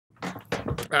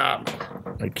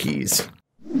My keys.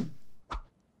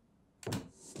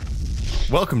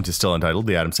 Welcome to Still Untitled,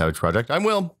 the Adam Savage Project. I'm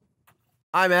Will.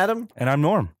 I'm Adam. And I'm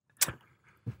Norm.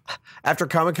 After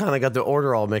Comic-Con, I got the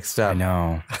order all mixed up. I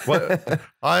know. What?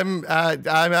 I'm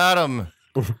Adam.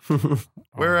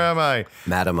 Where am I?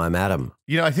 Madam, I'm Adam.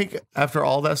 You know, I think after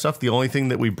all that stuff, the only thing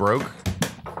that we broke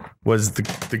was the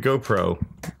GoPro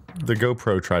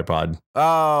tripod.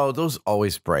 Oh, those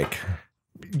always break.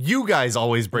 You guys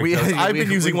always break those. I've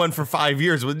been using one for 5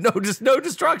 years with no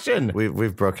destruction.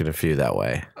 We've broken a few that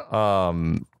way.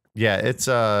 Yeah, it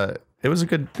was a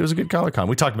good Comic-Con.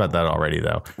 We talked about that already,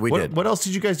 though. We did. What else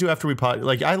did you guys do after we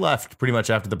Like, I left pretty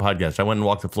much after the podcast. I went and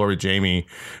walked the floor with Jamie,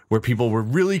 where people were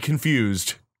really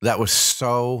confused. That was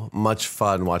so much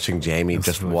fun watching Jamie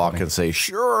just really walk and say,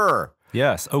 "Sure."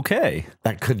 Yes. Okay.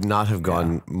 That could not have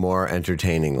gone more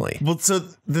entertainingly. Well, so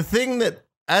the thing that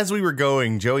as we were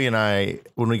going, Joey and I,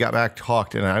 when we got back,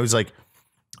 talked, and I was like,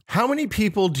 "How many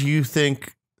people do you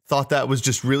think thought that was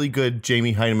just really good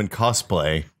Jamie Heineman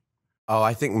cosplay?" Oh,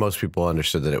 I think most people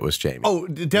understood that it was Jamie. Oh,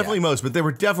 definitely most, but there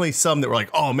were definitely some that were like,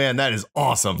 "Oh man, that is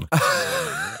awesome."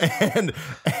 and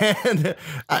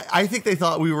I think they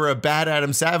thought we were a bad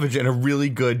Adam Savage and a really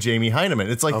good Jamie Heineman.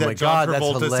 It's like that John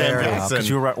Travolta, Sam Jackson. Because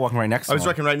you were walking right next to him. I was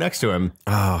walking right next to him.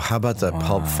 Oh, how about the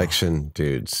Pulp Fiction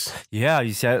dudes? Yeah,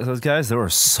 you see those guys? They were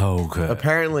so good.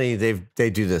 Apparently, they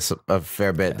do this a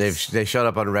fair bit. Yes. They showed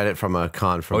up on Reddit from a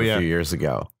con from a few years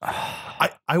ago. I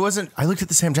looked at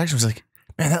the Sam Jackson. I was like,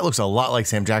 man, that looks a lot like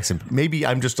Sam Jackson. Maybe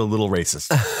I'm just a little racist.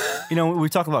 You know, we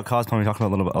talked about cosplay. We talked a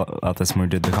little bit about this when we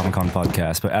did the Comic-Con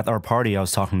podcast. But at our party, I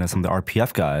was talking to some of the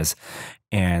RPF guys,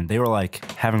 and they were like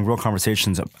having real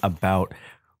conversations about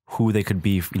who they could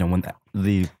be. You know, when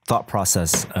the thought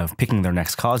process of picking their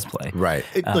next cosplay, right?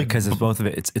 Because it's both of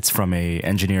it. It's from a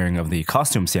engineering of the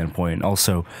costume standpoint, and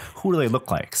also who do they look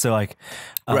like. So, like,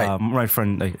 my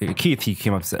friend like, Keith, he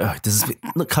came up and said, "Oh, does this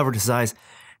look covered his eyes?"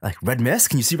 Like red mist?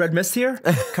 Can you see red mist here?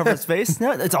 Cover his face?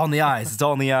 No, it's all in the eyes. It's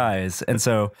all in the eyes. And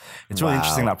so it's really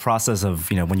interesting, that process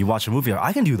of, you know, when you watch a movie,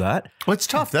 I can do that. Well, it's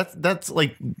tough. That's one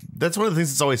of the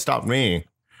things that's always stopped me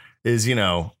is, you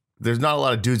know, there's not a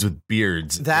lot of dudes with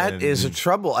beards. That is a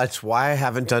trouble. That's why I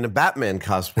haven't done a Batman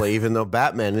cosplay, even though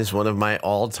Batman is one of my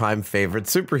all-time favorite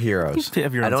superheroes.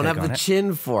 I don't have the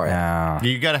chin for it. Yeah.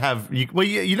 You got to have,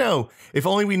 you know, if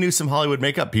only we knew some Hollywood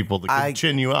makeup people that could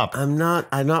chin you up. I'm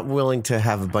not willing to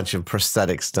have a bunch of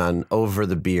prosthetics done over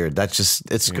the beard. That's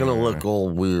just, it's going to look all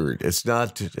weird. It's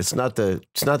not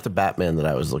the Batman that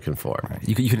I was looking for. Right.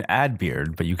 You can add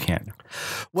beard, but you can't.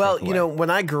 Well, you know,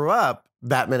 when I grew up,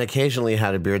 Batman occasionally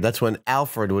had a beard. That's when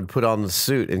Alfred would put on the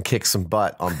suit and kick some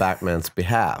butt on Batman's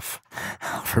behalf.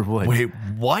 Alfred would. Wait,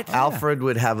 what?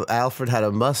 Alfred had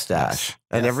a mustache.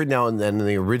 And every now and then in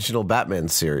the original Batman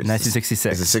series,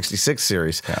 1966, the 66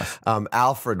 series,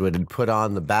 Alfred would put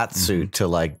on the bat suit to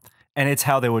like. And it's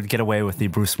how they would get away with the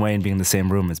Bruce Wayne being in the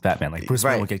same room as Batman. Like Bruce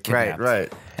Wayne would get kidnapped.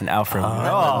 Right. And Alfred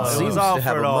would seems to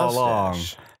have a all along.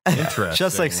 Interesting.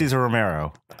 Just like Cesar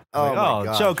Romero. Oh, my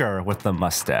God. Joker with the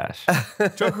mustache.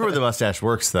 Joker with the mustache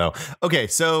works, though. Okay,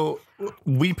 so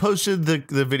we posted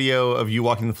the video of you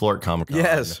walking the floor at Comic-Con.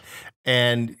 Yes.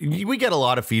 And we get a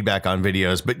lot of feedback on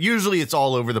videos, but usually it's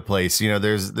all over the place. You know,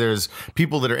 there's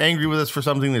people that are angry with us for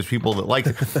something. There's people that like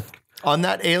it. On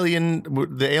that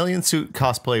the alien suit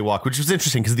cosplay walk, which was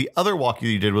interesting because the other walk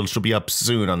you did, which will be up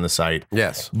soon on the site,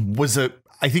 was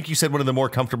I think you said one of the more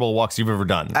comfortable walks you've ever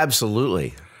done.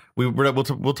 Absolutely.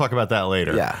 We'll talk about that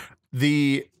later. Yeah.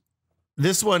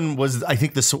 This one was, I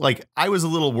think I was a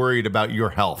little worried about your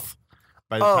health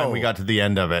by the time we got to the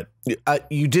end of it.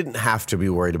 You didn't have to be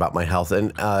worried about my health,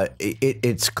 and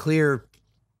it's clear.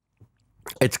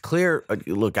 It's clear.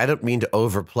 Look, I don't mean to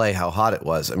overplay how hot it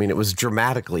was. I mean, it was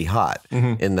dramatically hot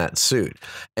in that suit.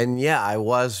 And yeah, I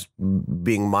was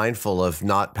being mindful of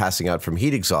not passing out from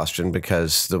heat exhaustion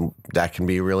because that can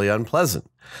be really unpleasant.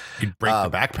 You'd break the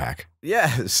backpack.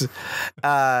 Yes.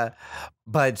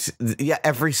 But yeah,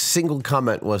 every single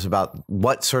comment was about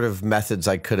what sort of methods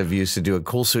I could have used to do a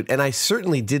cool suit. And I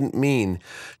certainly didn't mean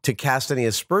to cast any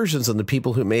aspersions on the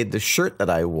people who made the shirt that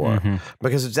I wore,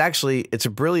 because it's a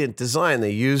brilliant design.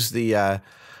 They use the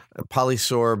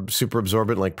polysorb super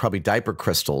absorbent, like probably diaper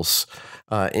crystals,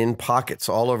 in pockets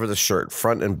all over the shirt,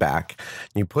 front and back.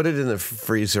 You put it in the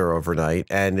freezer overnight,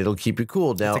 and it'll keep you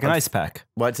cool. Now, it's like an ice pack.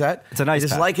 What's that? It's an ice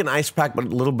pack. It's like an ice pack, but a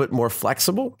little bit more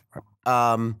flexible.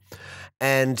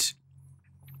 And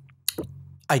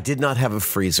I did not have a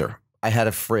freezer. I had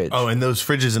a fridge. Oh, and those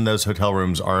fridges in those hotel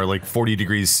rooms are like 40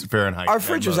 degrees Fahrenheit. Our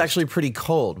fridge was actually pretty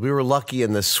cold. We were lucky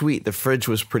in the suite. The fridge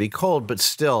was pretty cold, but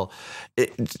still,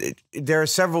 there are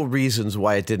several reasons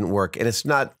why it didn't work. And it's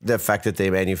not the fact that they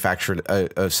manufactured a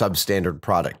substandard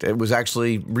product. It was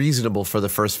actually reasonable for the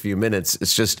first few minutes.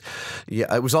 It's just,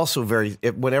 yeah, it was also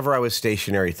whenever I was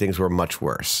stationary, things were much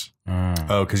worse.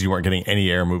 Oh, because you weren't getting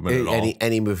any air movement at all.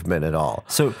 Any movement at all.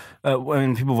 So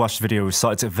when people watched the video, we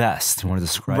saw it's a vest. You want to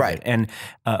describe it. And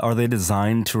are they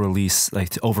designed to release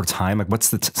like over time? Like what's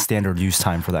the standard use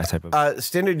time for that type of?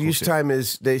 Standard use time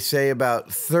is, they say,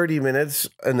 about 30 minutes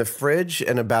in the fridge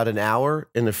and about an hour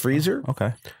in the freezer.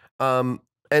 Okay.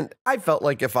 And I felt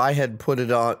like if I had put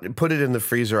it in the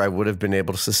freezer, I would have been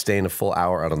able to sustain a full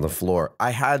hour out on the floor.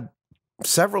 I had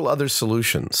several other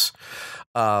solutions.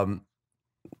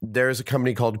 There's a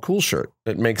company called Cool Shirt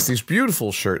that makes these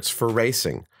beautiful shirts for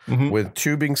racing with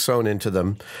tubing sewn into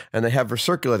them, and they have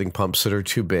recirculating pumps that are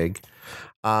too big.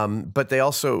 But they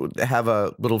also have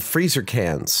a little freezer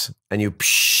cans, and you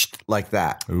psh like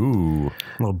that. Ooh, A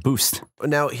little boost.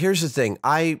 Now, here's the thing.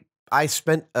 I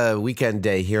spent a weekend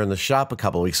day here in the shop a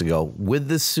couple of weeks ago with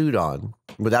the suit on,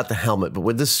 without the helmet, but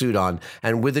with the suit on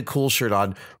and with the Cool Shirt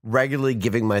on, regularly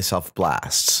giving myself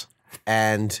blasts.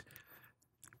 And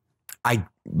I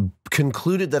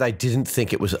concluded that I didn't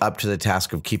think it was up to the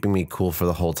task of keeping me cool for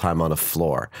the whole time on a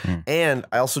floor. And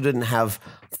I also didn't have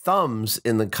thumbs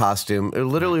in the costume. It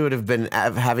literally would have been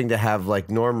having to have like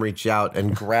Norm reach out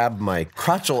and grab my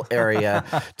crotchal area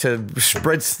to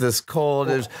spritz this cold.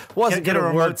 It wasn't going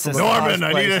to work. Norman,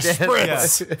 I need a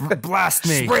spritz. Yeah. Blast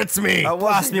me. Spritz me.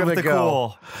 Blast me with the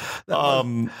cool.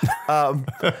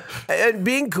 And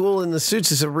being cool in the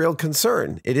suits is a real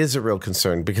concern. It is a real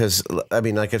concern because, I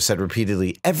mean, like I've said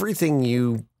repeatedly, everything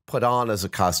you put on as a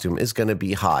costume is going to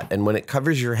be hot. And when it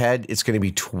covers your head, it's going to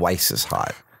be twice as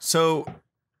hot. So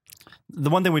the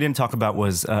one thing we didn't talk about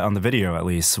was, on the video at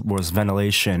least, was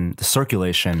ventilation, the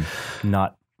circulation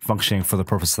not functioning for the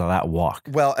purpose of that walk.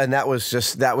 Well, and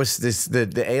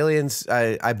the aliens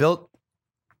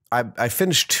I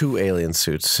finished 2 alien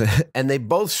suits, and they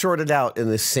both sorted out in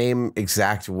the same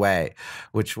exact way,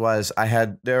 which was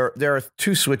there are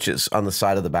 2 switches on the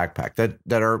side of the backpack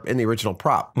that are in the original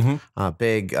prop,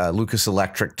 big Lucas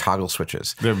Electric toggle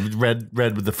switches. the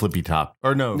red with the flippy top,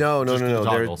 or no,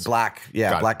 They're black,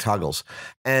 black toggles,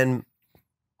 and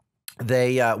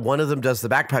they one of them does the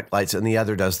backpack lights and the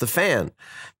other does the fan.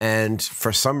 And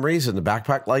for some reason, the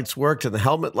backpack lights worked and the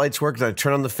helmet lights worked. And I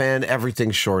turn on the fan,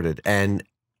 everything shorted, and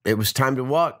it was time to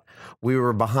walk. We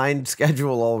were behind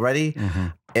schedule already.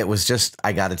 It was just,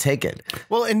 I got to take it.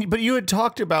 Well, but you had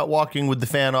talked about walking with the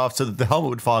fan off so that the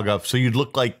helmet would fog up, so you'd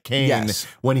look like Kane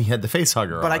when he had the face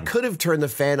hugger on. But I could have turned the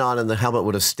fan on and the helmet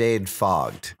would have stayed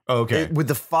fogged. Okay. With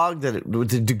the fog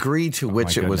with the degree to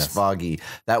which it was foggy,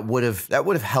 that would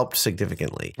have helped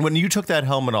significantly. When you took that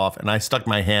helmet off and I stuck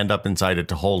my hand up inside it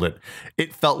to hold it,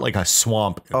 it felt like a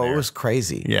swamp. It was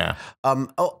crazy. Yeah.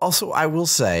 Also, I will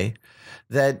say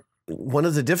that one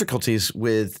of the difficulties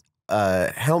with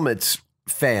helmets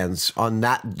fans on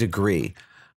that degree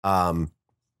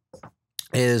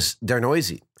is they're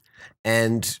noisy.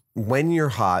 And when you're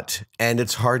hot and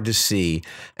it's hard to see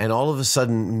and all of a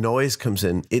sudden noise comes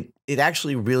in, it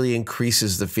actually really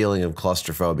increases the feeling of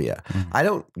claustrophobia. I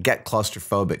don't get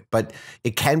claustrophobic, but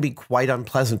it can be quite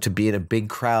unpleasant to be in a big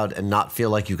crowd and not feel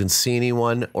like you can see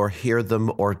anyone or hear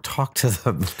them or talk to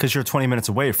them. Because you're 20 minutes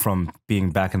away from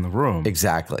being back in the room.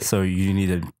 Exactly. So you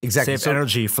need to save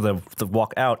energy for the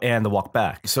walk out and the walk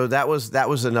back. So that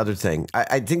was another thing.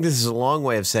 I think this is a long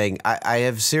way of saying I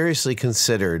have seriously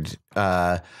considered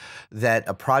that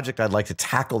a project I'd like to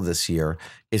tackle this year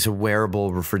is a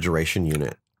wearable refrigeration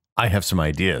unit. I have some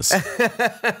ideas.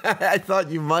 I thought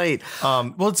you might.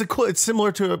 Well, it's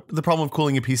similar to the problem of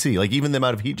cooling a PC. Like even the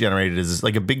amount of heat generated is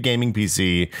like a big gaming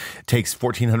PC takes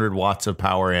 1400 watts of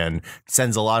power in,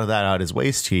 sends a lot of that out as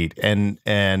waste heat. And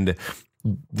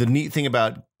the neat thing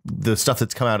about the stuff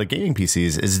that's come out of gaming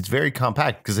PCs is it's very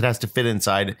compact because it has to fit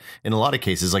inside, in a lot of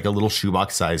cases, like a little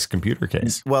shoebox sized computer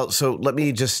case. Well, so let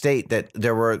me just state that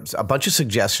there were a bunch of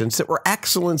suggestions that were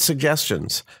excellent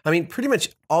suggestions. I mean, pretty much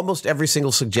almost every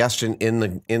single suggestion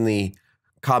in the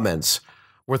comments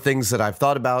were things that I've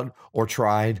thought about or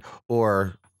tried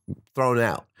or thrown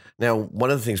out. Now, one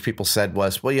of the things people said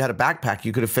was, well, you had a backpack,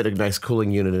 you could have fit a nice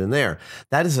cooling unit in there.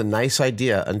 That is a nice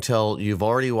idea until you've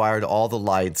already wired all the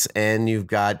lights and you've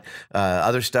got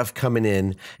other stuff coming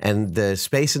in, and the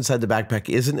space inside the backpack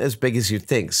isn't as big as you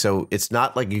think. So it's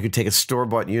not like you could take a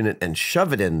store-bought unit and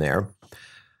shove it in there.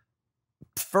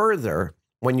 Further,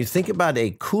 when you think about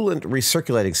a coolant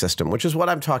recirculating system, which is what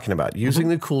I'm talking about, using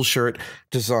the cool shirt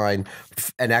design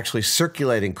and actually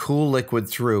circulating cool liquid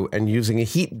through and using a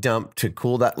heat dump to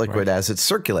cool that liquid as it's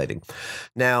circulating.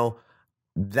 Now,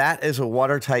 that is a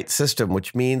watertight system,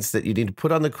 which means that you need to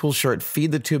put on the cool shirt,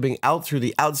 feed the tubing out through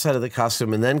the outside of the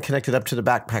costume, and then connect it up to the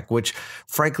backpack, which,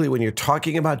 frankly, when you're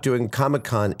talking about doing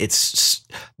Comic-Con, it's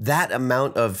that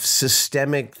amount of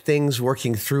systemic things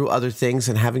working through other things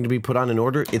and having to be put on in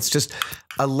order. It's just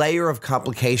a layer of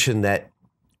complication that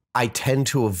I tend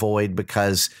to avoid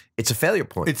because it's a failure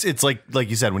point. It's like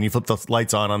you said, when you flip the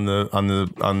lights on the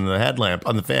headlamp,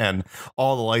 on the fan,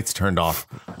 all the lights turned off.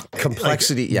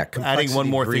 Complexity, complexity adding one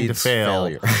more thing to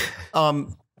fail.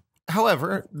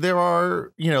 However, there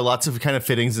are, lots of kind of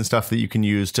fittings and stuff that you can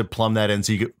use to plumb that in,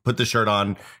 so you can put the shirt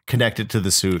on, connect it to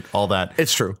the suit, all that.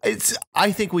 It's true.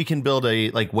 I think we can build a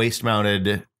waist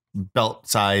mounted belt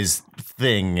size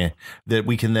thing that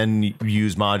we can then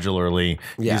use modularly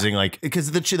using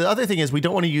because the other thing is you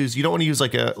don't want to use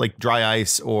like dry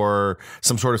ice or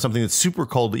some sort of something that's super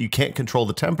cold that you can't control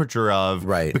the temperature of,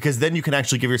 right? Because then you can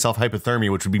actually give yourself hypothermia,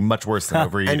 which would be much worse than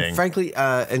overeating.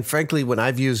 And frankly, when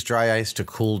I've used dry ice to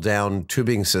cool down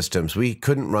tubing systems, we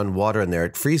couldn't run water in there.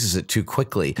 It freezes it too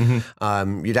quickly.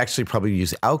 You'd actually probably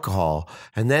use alcohol,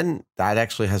 and then that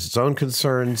actually has its own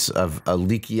concerns of a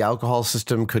leaky alcohol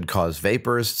system could cause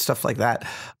vapors, stuff like that.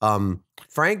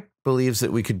 Frank believes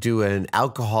that we could do an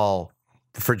alcohol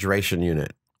refrigeration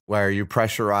unit where you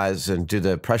pressurize and do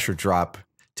the pressure drop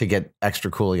to get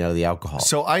extra cooling out of the alcohol.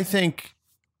 So I think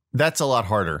that's a lot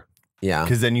harder. Yeah,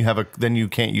 because then you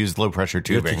can't use low pressure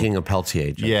tubing. You're thinking a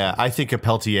Peltier. Yeah, I think a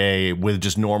Peltier with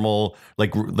just normal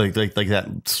like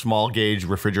that small gauge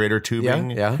refrigerator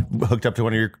tubing, hooked up to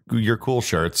one of your cool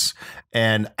shirts,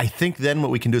 and I think then what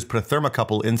we can do is put a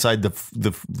thermocouple inside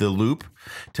the loop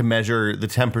to measure the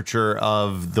temperature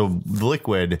of the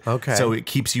liquid. Okay, so it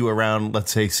keeps you around,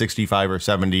 let's say 65 or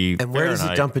 70. And where does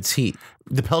it dump its heat?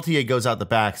 The Peltier goes out the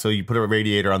back, so you put a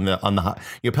radiator on the hot.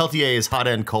 Peltier is hot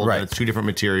end, cold end. It's two different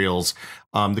materials.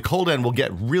 The cold end will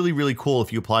get really, really cool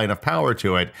if you apply enough power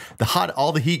to it.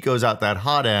 All the heat goes out that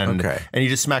hot end, and you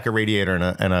just smack a radiator and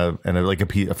a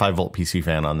 5-volt PC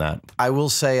fan on that. I will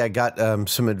say I got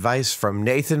some advice from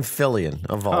Nathan Fillion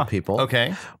of all people.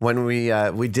 Okay, when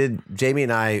Jamie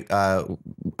and I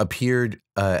appeared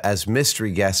as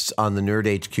mystery guests on the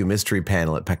Nerd HQ mystery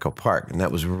panel at Petco Park, and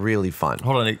that was really fun.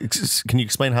 Hold on, can you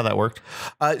explain how that worked?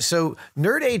 So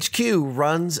Nerd HQ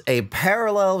runs a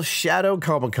parallel Shadow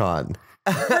Comic-Con.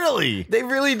 Really? They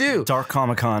really do. Dark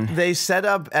Comic-Con. They set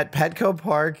up at Petco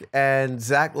Park, and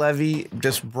Zach Levy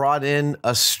just brought in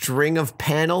a string of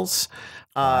panels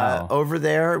over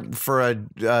there for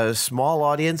a small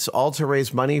audience, all to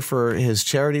raise money for his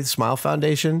charity, the Smile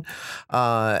Foundation.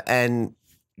 And,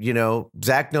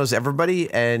 Zach knows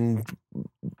everybody, and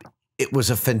it was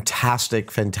a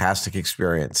fantastic, fantastic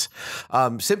experience.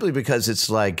 Simply because it's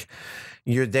like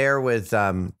you're there with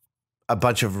a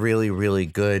bunch of really, really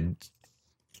good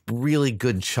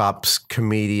chops,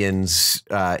 comedians,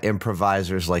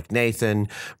 improvisers like Nathan,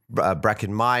 Brecken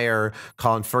Meyer,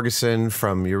 Colin Ferguson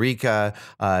from Eureka,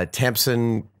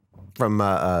 Tampson from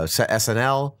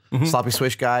SNL, Sloppy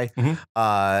Swish guy.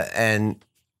 And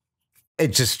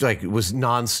it just was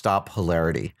nonstop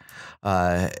hilarity.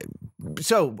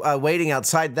 So waiting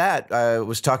outside that, I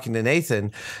was talking to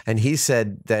Nathan, and he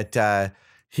said that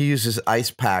he uses ice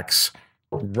packs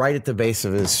right at the base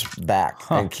of his back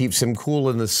and keeps him cool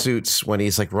in the suits when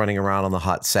he's running around on the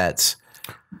hot sets.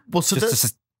 Well, so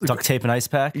just duct tape and ice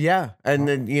pack? Yeah. And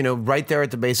then, right there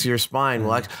at the base of your spine.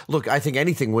 Well, look, I think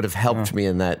anything would have helped me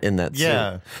in that suit.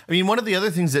 I mean, one of the other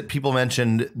things that people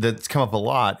mentioned that's come up a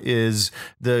lot is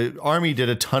the Army did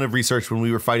a ton of research when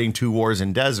we were fighting 2 wars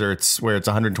in deserts where it's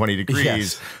 120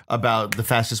 degrees about the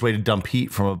fastest way to dump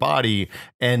heat from a body.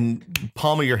 And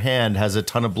palm of your hand has a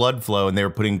ton of blood flow, and they were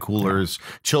putting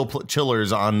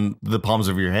chillers on the palms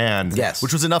of your hand,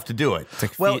 which was enough to do it.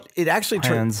 It's like it actually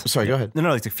turns. Sorry, go ahead. No,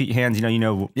 like the feet, hands,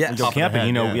 Yeah, go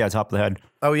camping, top of the head.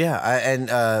 Oh, yeah.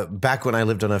 And back when I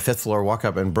lived on a 5th floor walk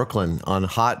up in Brooklyn on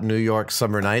hot New York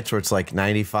summer nights where it's like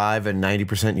 95 and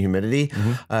 90% humidity,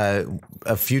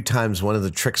 a few times one of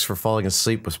the tricks for falling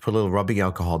asleep was put a little rubbing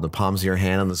alcohol in the palms of your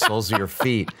hand and the soles of your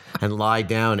feet and lie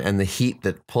down, and the heat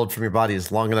that pulled from your body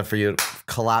is long enough for you to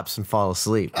collapse and fall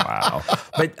asleep. Wow.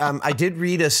 But I did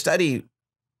read a study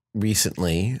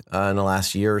recently in the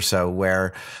last year or so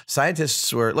where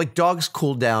scientists were dogs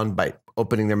cool down by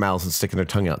opening their mouths and sticking their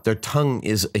tongue out. Their tongue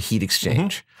is a heat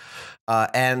exchange.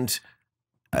 And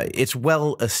it's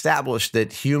well established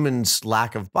that humans'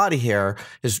 lack of body hair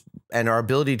and our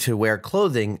ability to wear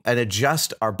clothing and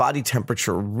adjust our body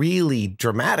temperature really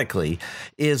dramatically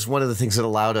is one of the things that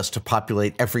allowed us to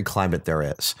populate every climate there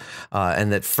is,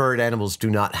 and that furred animals do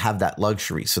not have that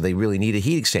luxury, so they really need a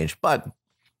heat exchange. But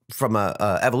from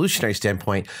a evolutionary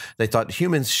standpoint, they thought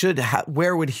humans should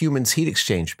where would humans' heat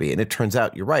exchange be? And it turns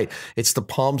out you're right. It's the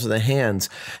palms of the hands.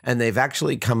 And they've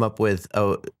actually come up with,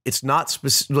 it's not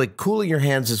specific, like cooling your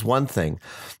hands is one thing,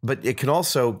 but it can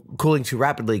also, cooling too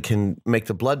rapidly can make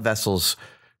the blood vessels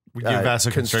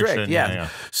vasoconstriction. Yeah.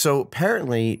 So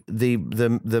apparently the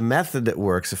method that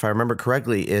works, if I remember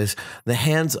correctly, is the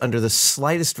hands under the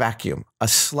slightest vacuum, a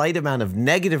slight amount of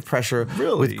negative pressure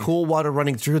with cool water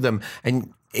running through them.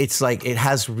 And it's like it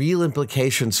has real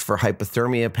implications for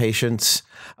hypothermia patients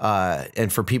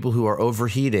and for people who are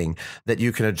overheating, that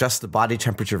you can adjust the body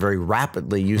temperature very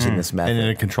rapidly using this method. And in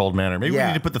a controlled manner. Maybe we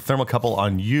need to put the thermocouple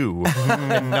on you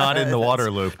and not in the water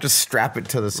loop. Just strap it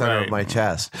to the center of my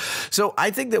chest. So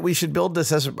I think that we should build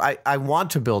this as I want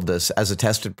to build this as a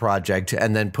tested project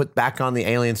and then put back on the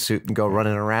alien suit and go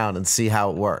running around and see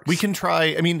how it works. We can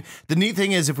try. I mean, the neat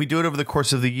thing is if we do it over the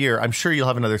course of the year, I'm sure you'll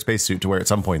have another spacesuit to wear at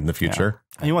some point in the future. Yeah.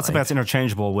 And you want something that's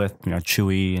interchangeable with,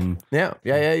 Chewie and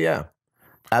yeah.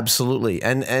 Absolutely.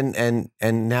 And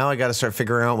now I got to start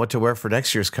figuring out what to wear for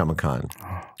next year's Comic-Con.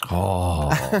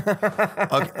 Oh.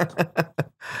 Okay.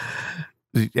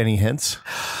 Any hints?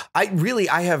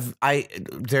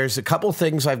 There's a couple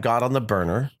things I've got on the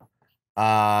burner.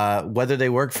 Whether they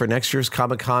work for next year's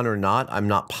Comic-Con or not, I'm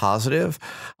not positive.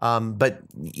 But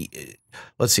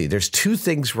let's see. There's two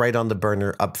things right on the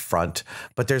burner up front,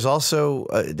 but there's also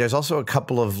a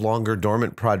couple of longer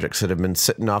dormant projects that have been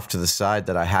sitting off to the side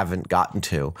that I haven't gotten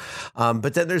to.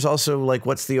 But then there's also like,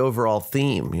 what's the overall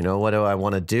theme? What do I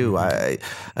want to do? I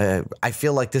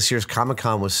feel like this year's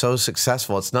Comic-Con was so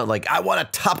successful. It's not like I want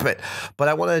to top it, but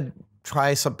I want to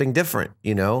try something different.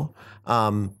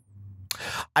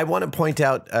 I want to point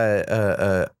out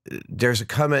there's a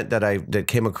comment that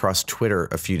came across Twitter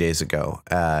a few days ago,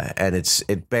 and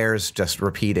it bears just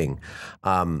repeating.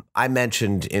 I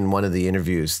mentioned in one of the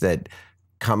interviews that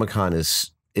Comic-Con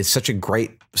is such a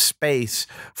great space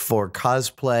for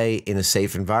cosplay in a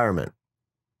safe environment.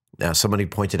 Now, somebody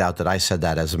pointed out that I said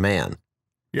that as a man.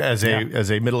 Yeah, as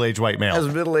a middle-aged white male. As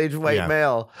a middle-aged white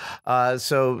male.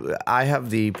 So I have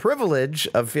the privilege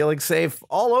of feeling safe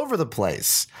all over the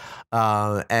place.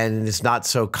 And it's not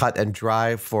so cut and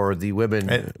dry for the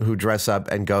women who dress up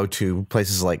and go to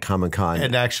places like Comic-Con.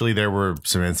 And actually, there were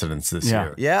some incidents this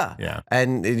year. Yeah.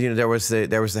 And there was the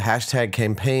hashtag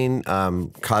campaign.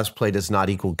 Cosplay does not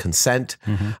equal consent,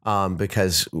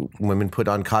 because women put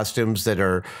on costumes that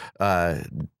are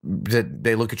that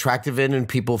they look attractive in, and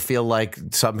people feel like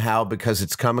somehow because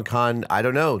it's Comic-Con, I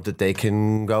don't know, that they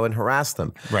can go and harass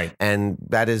them. Right. And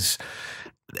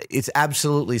it's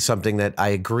absolutely something that I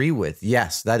agree with.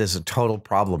 Yes, that is a total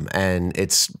problem. And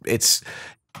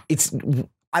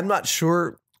I'm not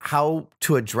sure how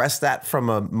to address that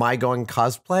from my going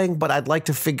cosplaying, but I'd like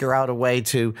to figure out a way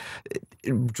to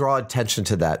draw attention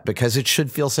to that, because it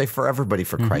should feel safe for everybody,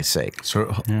 for Christ's sake.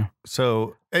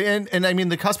 So, and I mean,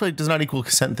 the cosplay does not equal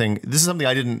consent thing. This is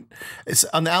something it's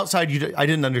on the outside. I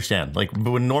didn't understand. Like,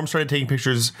 but when Norm started taking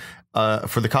pictures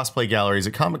for the cosplay galleries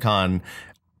at Comic-Con,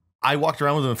 I walked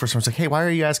around with him the first time. I was like, hey, why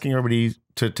are you asking everybody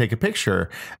to take a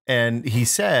picture? And he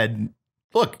said,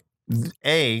 look,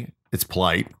 A, it's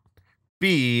polite.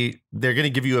 B, they're going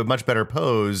to give you a much better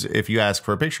pose if you ask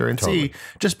for a picture. And C,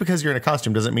 just because you're in a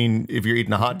costume doesn't mean if you're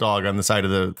eating a hot dog on the side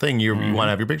of the thing, you want to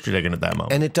have your picture taken at that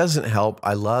moment. And it doesn't help.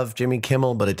 I love Jimmy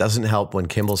Kimmel, but it doesn't help when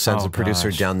Kimmel sends a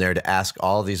producer down there to ask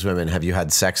all these women, have you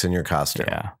had sex in your costume?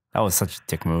 Yeah. That was such a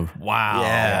dick move. Wow.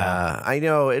 Yeah, I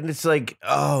know. And it's like,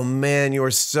 oh man, you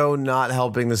are so not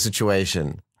helping the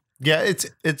situation. Yeah,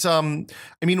 it's I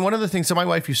mean, one of the things, so my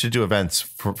wife used to do events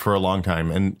for a long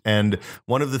time, and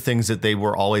one of the things that they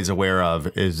were always aware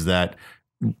of is that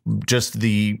just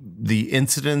the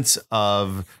incidence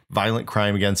of violent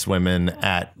crime against women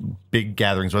at big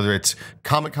gatherings, whether it's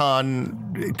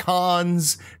Comic-Con,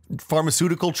 cons,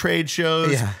 pharmaceutical trade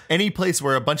shows, any place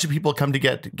where a bunch of people come to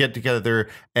get together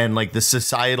and like the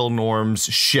societal norms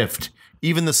shift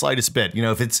even the slightest bit.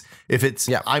 If it's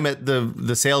I'm at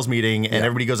the sales meeting and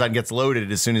everybody goes out and gets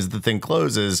loaded as soon as the thing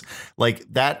closes, like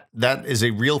that is a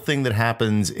real thing that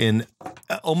happens in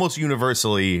almost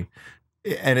universally.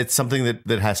 And it's something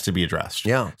that has to be addressed.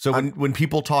 Yeah. So when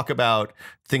people talk about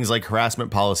things like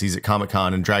harassment policies at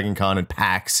Comic-Con and Dragon Con and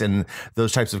PAX and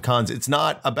those types of cons, it's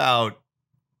about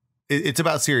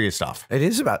serious stuff. It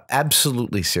is about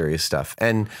absolutely serious stuff.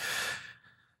 And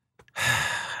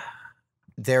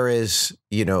there is,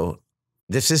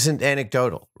 this isn't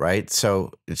anecdotal, right?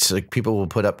 So it's like people will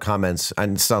put up comments,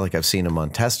 and it's not like I've seen them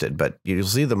untested, but you'll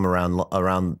see them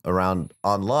around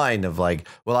online of like,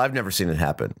 well, I've never seen it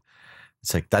happen.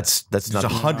 It's like that's not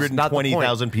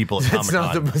 120,000 people at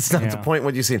Comic-Con. It's not the point.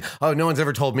 What you've seen? Oh, no one's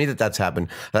ever told me that that's happened.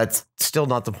 That's still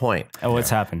not the point. Oh, what's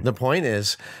happened? The point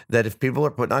is that if people are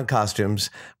putting on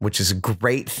costumes, which is a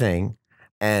great thing,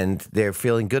 and they're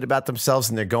feeling good about themselves,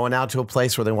 and they're going out to a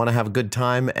place where they want to have a good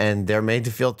time, and they're made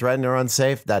to feel threatened or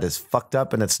unsafe, that is fucked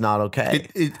up, and it's not okay.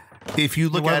 If you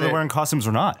look whether at they're it, wearing costumes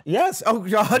or not. Yes. Oh,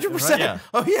 100%. Yeah.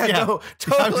 Oh, yeah. Yeah. No,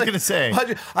 totally. I was going to say.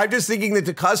 I'm just thinking that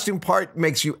the costume part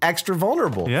makes you extra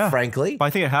vulnerable, frankly. But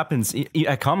I think it happens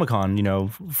at Comic-Con,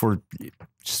 for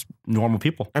just normal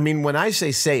people. I mean, when I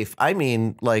say safe, I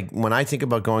mean, like, when I think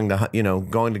about going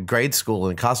to grade school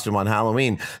in a costume on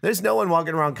Halloween, there's no one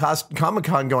walking around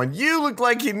Comic-Con going, you look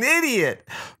like an idiot.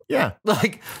 Yeah.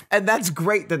 And that's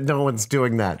great that no one's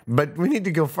doing that. But we need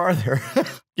to go farther.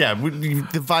 Yeah,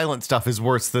 the violent stuff is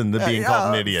worse than the being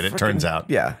called an idiot, it turns out.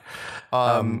 Yeah.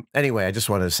 Anyway, I just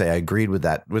wanted to say I agreed with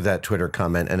that Twitter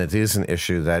comment, and it is an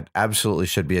issue that absolutely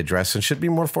should be addressed and should be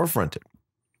more forefronted.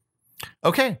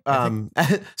 Okay.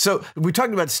 So we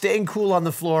talked about staying cool on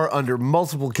the floor under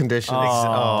multiple conditions.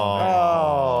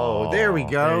 Oh, there we go.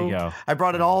 There you go. I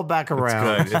brought it all back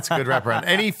around. It's a good wraparound.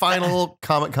 Any final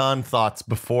Comic-Con thoughts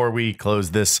before we close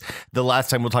this? The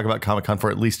last time we'll talk about Comic-Con for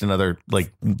at least another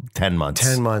 10 months.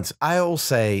 10 months. I will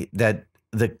say that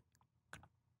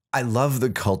I love the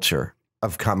culture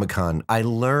of Comic-Con. I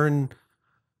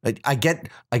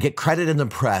get credit in the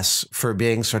press for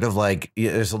being sort of like,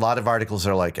 there's a lot of articles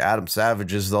that are like, Adam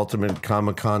Savage is the ultimate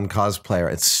Comic-Con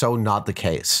cosplayer. It's so not the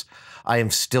case. I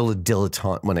am still a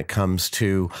dilettante when it comes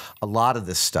to a lot of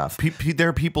this stuff. There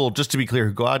are people, just to be clear,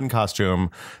 who go out in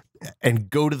costume and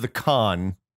go to the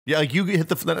con. Yeah, like you hit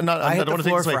the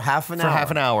floor for half an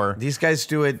hour. These guys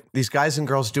do it. These guys and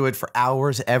girls do it for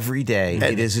hours every day.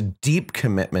 It is a deep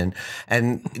commitment,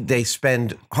 and they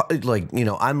spend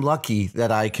I'm lucky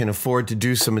that I can afford to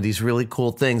do some of these really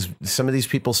cool things. Some of these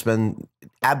people spend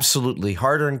absolutely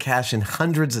hard-earned cash and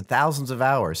hundreds of thousands of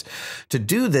hours to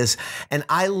do this, and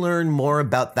I learn more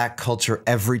about that culture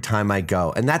every time I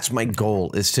go. And that's my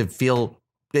goal: is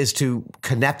to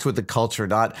connect with the culture,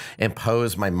 not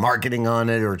impose my marketing on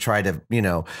it or try to,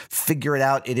 figure it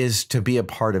out. It is to be a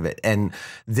part of it. And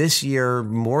this year,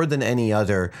 more than any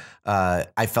other,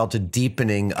 I felt a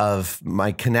deepening of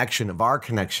our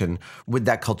connection with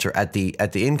that culture at the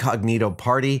incognito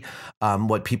party.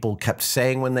 What people kept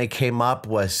saying when they came up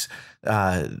was,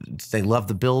 they love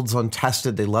the builds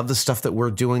untested. They love the stuff that we're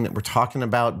doing, that we're talking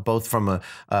about, both from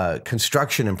a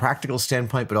construction and practical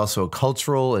standpoint, but also a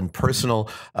cultural and personal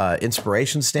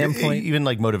inspiration standpoint. Even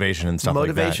like motivation and stuff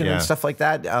and stuff like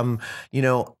that.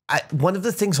 One of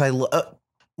the things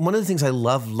I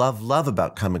love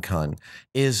about Comic-Con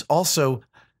is also,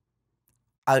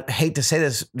 I hate to say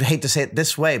it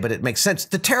this way, but it makes sense,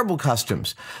 the terrible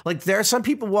costumes. Like, there are some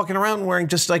people walking around wearing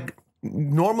just like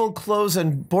normal clothes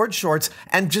and board shorts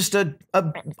and just a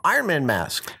Iron Man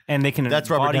mask. And they can. That's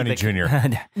Robert Downey Jr.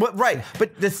 Well, right.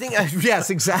 But the thing, yes,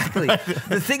 exactly.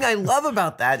 The thing I love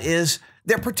about that is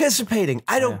they're participating.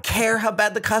 I don't care how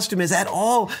bad the costume is at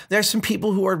all. There's some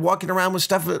people who are walking around with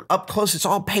stuff up close. It's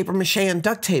all paper mache and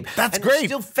duct tape. That's great. It's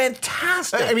still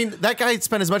fantastic. I mean, that guy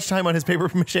spent as much time on his paper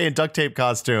mache and duct tape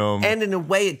costume. And in a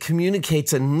way, it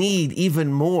communicates a need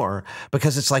even more,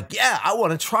 because it's like, yeah, I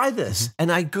want to try this.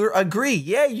 And I agree.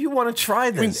 Yeah, you want to try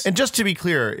this. And just to be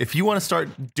clear, if you want to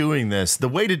start doing this, the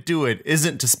way to do it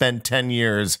isn't to spend 10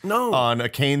 years on a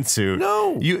cane suit.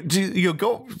 No. You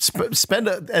go spend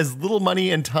as little money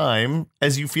and time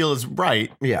as you feel is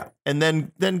right. Yeah. And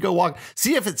then go walk.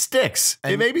 See if it sticks.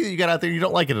 And maybe you got out there and you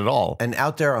don't like it at all. And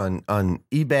out there on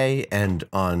eBay and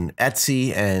on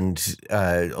Etsy and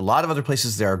a lot of other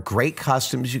places, there are great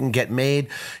costumes you can get made.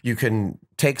 You can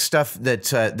take stuff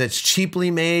that's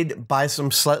cheaply made, buy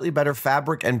some slightly better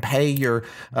fabric, and pay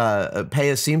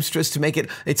a seamstress to make it.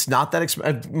 It's not that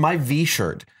expensive. My V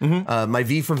shirt, my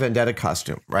V for Vendetta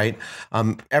costume, right?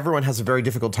 Everyone has a very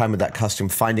difficult time with that costume,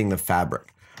 finding the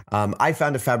fabric. I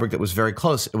found a fabric that was very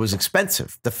close. It was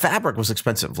expensive. The fabric was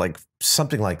expensive, like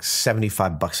something like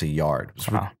 $75 a yard.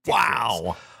 It was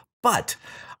Wow. But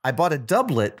I bought a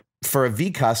doublet for a V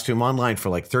costume online for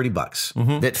like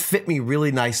 $30 that fit me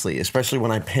really nicely, especially when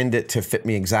I pinned it to fit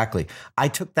me exactly. I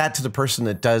took that to the person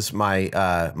that does my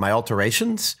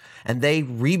alterations, and they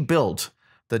rebuilt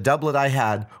the doublet I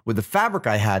had with the fabric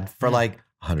I had for like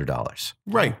 $100.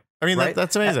 Right. I mean, right?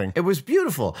 that's amazing. It was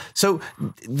beautiful. So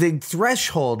the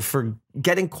threshold for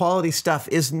getting quality stuff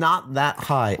is not that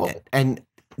high. Well, and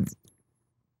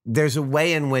there's a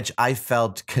way in which I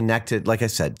felt connected, like I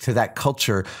said, to that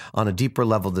culture on a deeper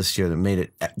level this year that made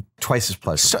it twice as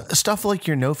pleasurable. Stuff like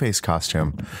your no face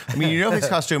costume. I mean, your no face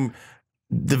costume,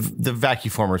 the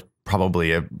vacuum former is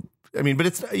probably but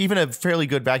it's even a fairly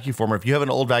good vacuum former. If you have an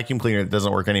old vacuum cleaner that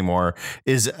doesn't work anymore,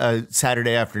 is a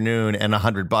Saturday afternoon and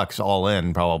 $100 all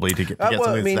in probably to get something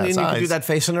that's that size. You can do that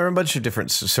face under a bunch of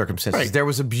different circumstances. Right. There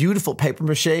was a beautiful paper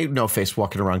mache no face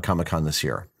walking around Comic-Con this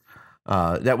year.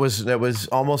 That was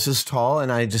almost as tall, and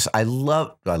I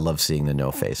love seeing the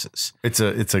no faces. It's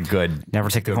a good. Never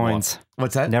take the coins.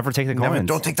 What's that? Never take the coins.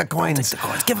 Don't take the coins. Don't take the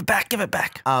coins. Give it back. Give it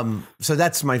back. So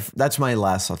that's my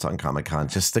last thoughts on Comic-Con.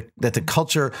 Just that the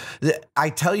culture. I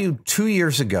tell you, 2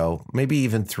 years ago, maybe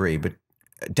even 3, but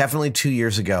definitely 2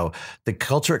 years ago, the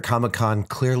culture at Comic-Con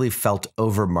clearly felt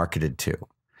over marketed too,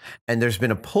 and there's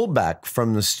been a pullback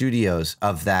from the studios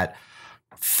of that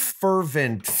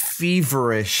fervent,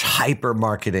 feverish hyper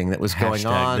marketing that was going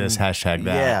on. This, hashtag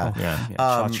that.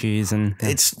 Yeah. Cheese and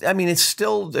there's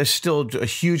still a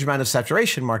huge amount of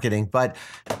saturation marketing, but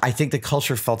I think the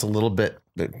culture felt a little bit,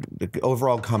 the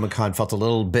overall Comic-Con felt a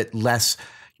little bit less,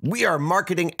 we are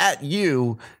marketing at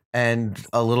you, and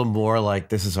a little more like,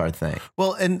 this is our thing.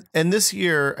 Well, and this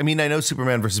year, I mean, I know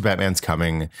Superman versus Batman's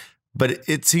coming, but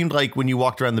it seemed like when you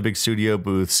walked around the big studio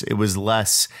booths, it was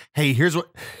less, hey, here's what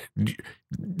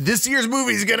this year's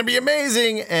movie is going to be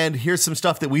amazing, and here's some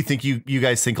stuff that we think you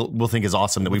guys will think is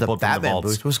awesome that we pulled from the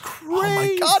vaults. Booth was crazy. Oh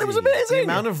my God, it was amazing. The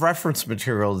amount of reference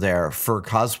material there for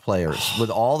cosplayers with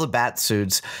all the bat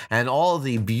suits and all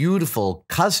the beautiful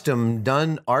custom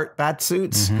done art bat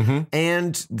suits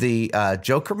and the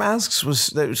Joker masks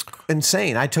was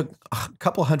insane. I took a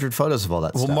couple hundred photos of all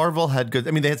that stuff. Well, Marvel had good.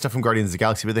 I mean, they had stuff from Guardians of the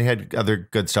Galaxy, but they had other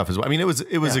good stuff as well. I mean, it was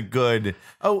a good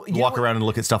walk around and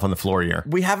look at stuff on the floor here.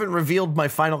 We haven't revealed my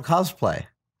final cosplay.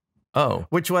 Oh,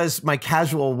 which was my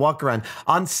casual walk around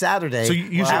on Saturday. So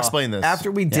you should explain this.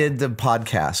 After we did the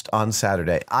podcast on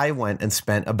Saturday, I went and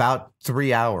spent about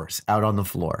 3 hours out on the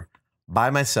floor by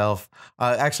myself.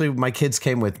 Actually, my kids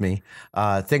came with me.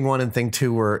 Thing 1 and Thing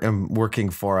 2 were working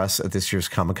for us at this year's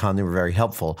Comic-Con. They were very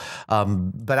helpful.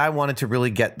 But I wanted to really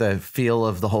get the feel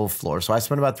of the whole floor. So I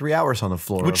spent about 3 hours on the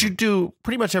floor. Which you do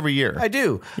pretty much every year. I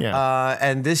do. Yeah.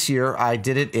 And this year I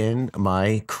did it in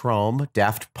my chrome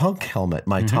Daft Punk helmet,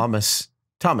 my Thomas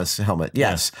helmet,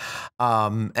 yes.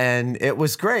 And it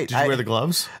was great. Did you wear the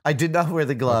gloves? I did not wear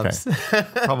the gloves. Okay.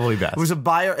 Probably best.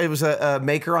 It was a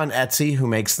maker on Etsy who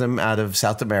makes them out of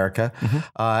South America.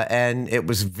 And it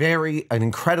was an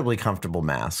incredibly comfortable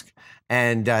mask.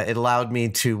 And it allowed me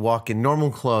to walk in normal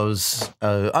clothes,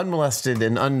 unmolested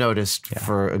and unnoticed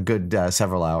for a good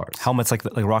several hours. Helmets like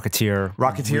Rocketeer.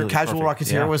 Really casual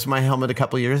perfect. Rocketeer was my helmet a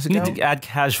couple years ago. You need to add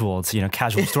casual. It's,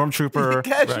 casual Stormtrooper,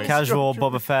 casual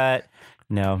Boba Fett.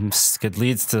 It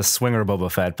leads to Swinger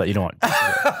Boba Fett, but you don't want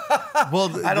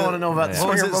Well, I don't want to know about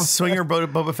Swinger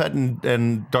Boba Fett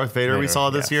and Darth Vader we saw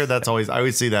this year. That's always, I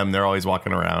always see them. They're always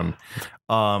walking around.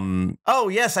 Oh,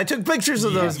 yes. I took pictures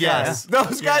of those guys.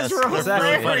 Those guys were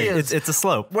hilarious. It's a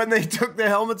slope. When they took the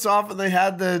helmets off and they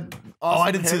had the... Awesome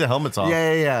I didn't see the helmets off.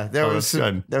 Yeah.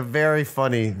 They're very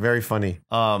funny. Very funny.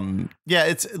 Yeah,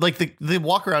 it's like the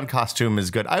walk around costume is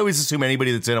good. I always assume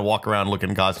anybody that's in a walk around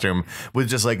looking costume with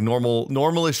just like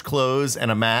normalish clothes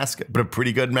and a mask, but a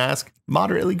pretty good mask,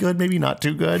 moderately good, maybe not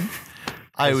too good.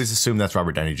 I always assume that's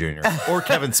Robert Downey Jr. or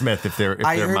Kevin Smith if they're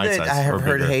my size. I have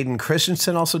heard Hayden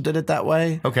Christensen also did it that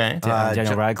way. Okay.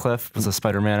 Daniel Radcliffe was a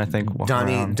Spider-Man, I think.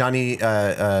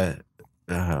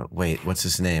 Wait, what's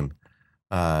his name?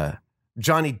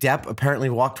 Johnny Depp apparently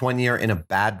walked 1 year in a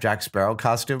bad Jack Sparrow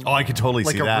costume. Oh, I could totally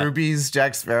see that. Like a Ruby's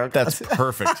Jack Sparrow costume. That's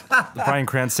perfect. Bryan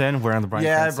Cranston wearing the Bryan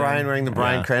Cranston. Yeah, Bryan wearing the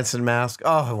Bryan Cranston mask.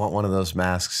 Oh, I want one of those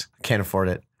masks. Can't afford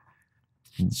it.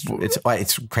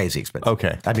 It's crazy expensive.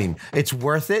 Okay. I mean, it's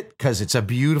worth it because it's a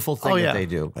beautiful thing that they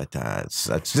do. But that's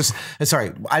just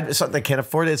sorry. Something I can't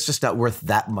afford it. It's just not worth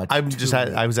that much. I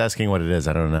was asking what it is.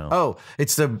 I don't know. Oh,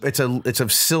 it's a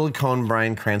silicone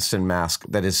Bryan Cranston mask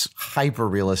that is hyper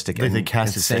realistic. Like they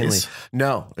cast his face?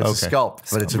 No, it's a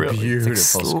sculpt, but it's a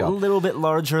beautiful sculpt. A little bit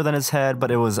larger than his head,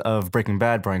 but it was of Breaking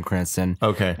Bad Bryan Cranston.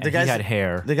 Okay. He had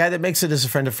hair. The guy that makes it is a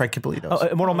friend of Frank Cappolito's. Oh,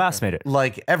 Immortal Mask made it.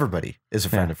 Like everybody is a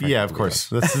friend of Frank. Yeah, of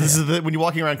course. This is when you're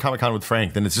walking around Comic-Con with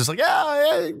Frank, then it's just like,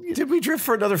 Did we drift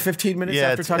for another 15 minutes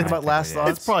after talking about last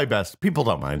thoughts? It's probably best. People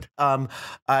don't mind.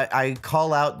 I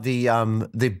call out the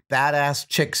badass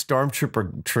chick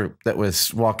stormtrooper troop that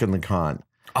was walking the con.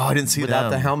 Oh, I didn't see without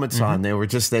them. the helmets on. They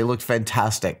looked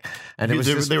fantastic, and it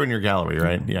was they were in your gallery,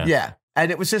 right? Yeah, yeah.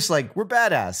 And it was just like, we're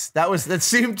badass. That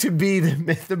seemed to be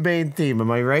the main theme.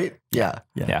 Am I right? Yeah.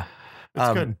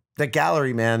 It's good. The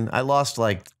gallery, man. I lost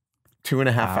like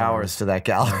 2.5 hours to that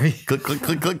gallery. Click, click,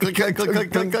 click, click, click, click, click,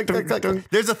 click, click, click, click, click.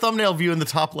 There's a thumbnail view in the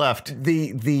top left.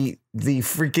 The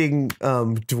freaking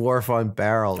dwarf on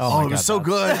barrels. Oh, it was so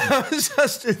good. That was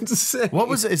just insane. What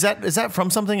was is that from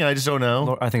something? I just don't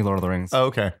know. I think Lord of the Rings. Oh,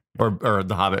 okay, or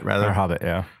The Hobbit rather. Or Hobbit,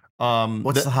 yeah.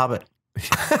 What's the Hobbit?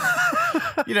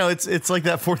 It's like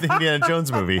that fourth Indiana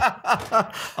Jones movie.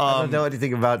 I don't know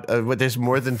anything about. What? There's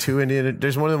more than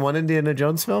There's more than one Indiana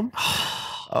Jones film.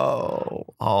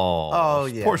 Oh,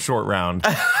 yeah. Poor Short Round.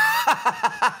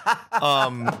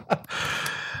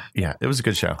 Yeah, it was a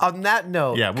good show. On that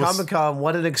note, Yeah, Comic-Con,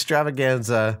 what an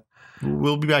extravaganza.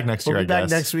 We'll be back next year. We'll be back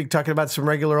guess. next week talking about some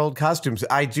regular old costumes.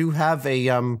 I do have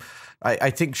a.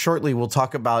 I think shortly we'll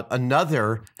talk about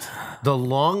the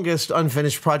longest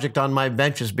unfinished project on my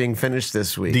bench is being finished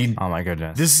this week. Oh my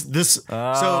goodness.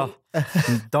 So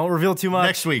Don't reveal too much.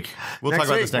 next week we'll talk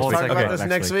about this next We'll week. talk about this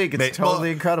next week. It's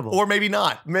totally incredible. Or maybe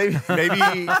not. Maybe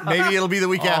Maybe it'll be the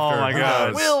week after. my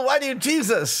God. Will, why do you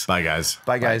tease us? Bye, guys.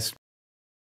 Bye, guys.